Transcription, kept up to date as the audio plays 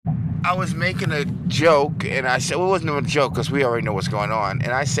I was making a joke, and I said, well, it wasn't even a joke because we already know what's going on.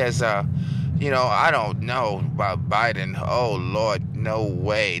 And I says, I don't know about Biden. Oh, Lord, no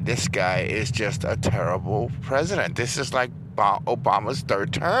way. This guy is just a terrible president. This is like Obama's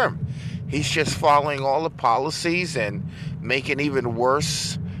third term. He's just following all the policies and making even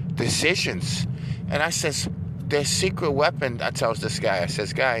worse decisions. And I says, their secret weapon, I tells this guy, I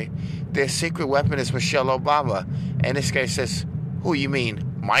says, guy, their secret weapon is Michelle Obama. And this guy says, who you mean,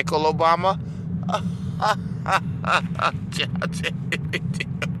 Michael Obama?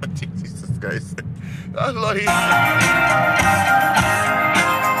 Jesus Christ. Oh, Lord,